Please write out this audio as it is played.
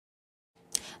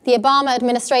The Obama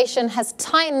administration has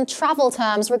tightened travel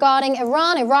terms regarding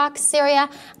Iran, Iraq, Syria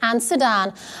and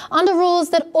Sudan, under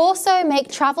rules that also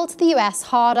make travel to the US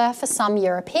harder for some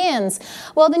Europeans.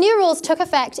 Well, the new rules took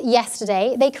effect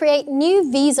yesterday. They create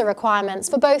new visa requirements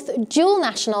for both dual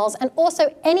nationals and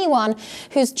also anyone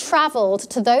who's traveled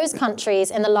to those countries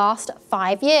in the last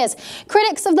 5 years.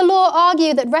 Critics of the law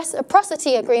argue that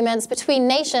reciprocity agreements between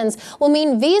nations will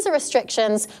mean visa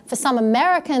restrictions for some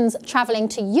Americans traveling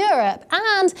to Europe,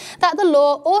 and that the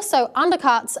law also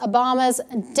undercuts Obama's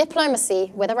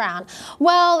diplomacy with Iran.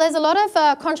 Well, there's a lot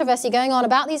of controversy going on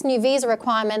about these new visa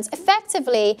requirements.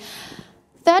 Effectively,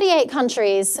 38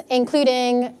 countries,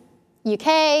 including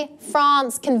UK,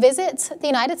 France, can visit the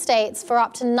United States for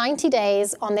up to 90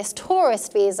 days on this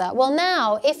tourist visa. Well,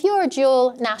 now, if you're a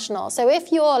dual national, so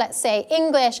if you're, let's say,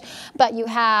 English, but you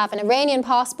have an Iranian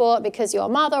passport because your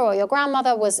mother or your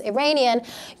grandmother was Iranian,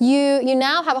 you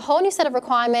now have a whole new set of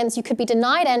requirements. You could be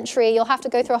denied entry. You'll have to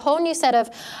go through a whole new set of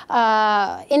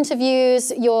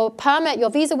interviews. Your permit,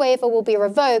 your visa waiver will be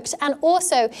revoked. And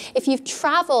also, if you've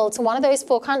traveled to one of those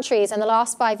 4 countries in the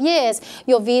last 5 years,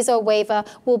 your visa waiver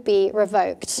will be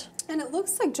revoked. And it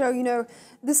looks like, Joe, you know,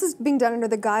 this is being done under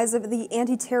the guise of the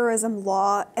anti-terrorism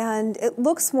law, and it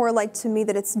looks more like to me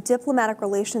that it's diplomatic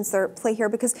relations that are at play here,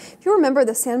 because if you remember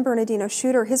the San Bernardino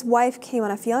shooter, his wife came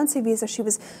on a fiancé visa. She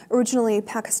was originally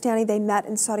Pakistani. They met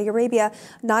in Saudi Arabia.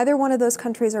 Neither one of those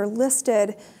countries are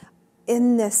listed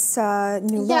in this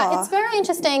new law. Yeah, it's very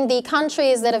interesting, the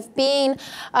countries that have been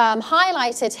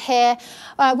highlighted here.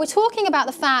 We're talking about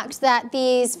the fact that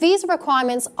these visa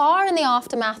requirements are in the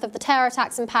aftermath of the terror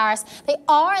attacks in Paris. They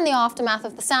are in the aftermath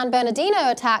of the San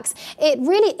Bernardino attacks. It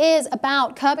really is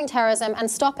about curbing terrorism and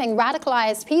stopping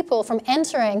radicalized people from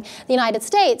entering the United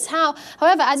States.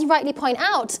 However, as you rightly point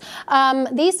out,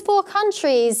 these 4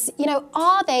 countries, you know,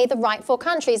 are they the right 4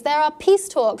 countries? There are peace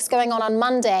talks going on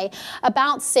Monday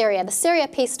about Syria, the Syria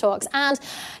peace talks, and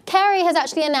Kerry has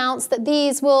actually announced that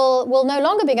these will no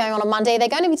longer be going on Monday. They're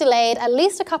going to be delayed at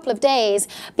least a couple of days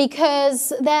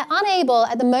because they're unable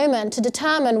at the moment to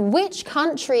determine which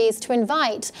countries to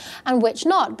invite and which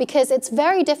not, because it's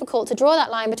very difficult to draw that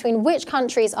line between which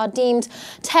countries are deemed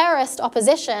terrorist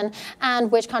opposition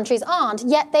and which countries aren't.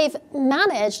 Yet they've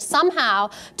managed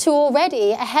somehow to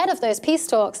already, ahead of those peace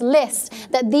talks, list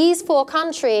that these 4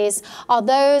 countries are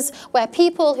those where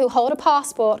people who hold a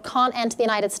passport can't enter the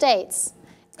United States.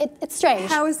 It's strange.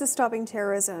 How is this stopping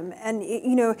terrorism? And,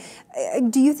 you know,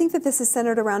 do you think that this is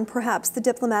centered around perhaps the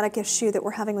diplomatic issue that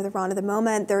we're having with Iran at the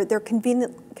moment? They're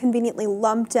conveniently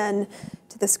lumped in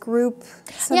to this group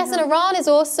somehow? Yes, and Iran is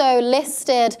also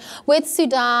listed with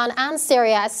Sudan and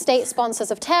Syria as state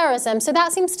sponsors of terrorism. So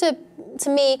that seems to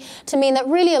mean that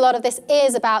really a lot of this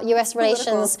is about US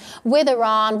relations with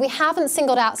Iran. We haven't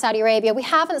singled out Saudi Arabia. We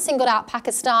haven't singled out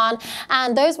Pakistan.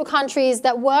 And those were countries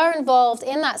that were involved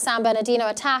in that San Bernardino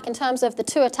attack in terms of the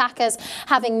 2 attackers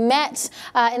having met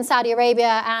in Saudi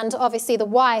Arabia and obviously the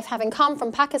wife having come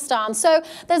from Pakistan. So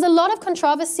there's a lot of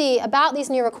controversy about these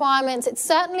new requirements. It's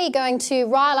certainly going to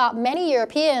rile up many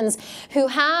Europeans who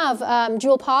have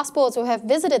dual passports or have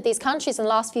visited these countries in the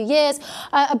last few years.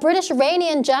 A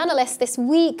British-Iranian journalist this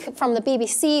week from the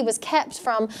BBC was kept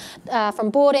from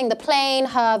boarding the plane.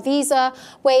 Her visa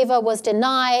waiver was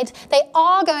denied. They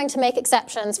are going to make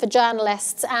exceptions for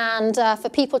journalists and for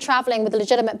people traveling with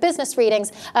legitimate business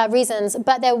reasons,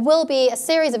 but there will be a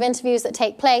series of interviews that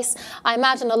take place. I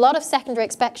imagine a lot of secondary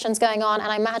inspections going on,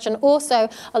 and I imagine also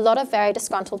a lot of very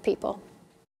disgruntled people.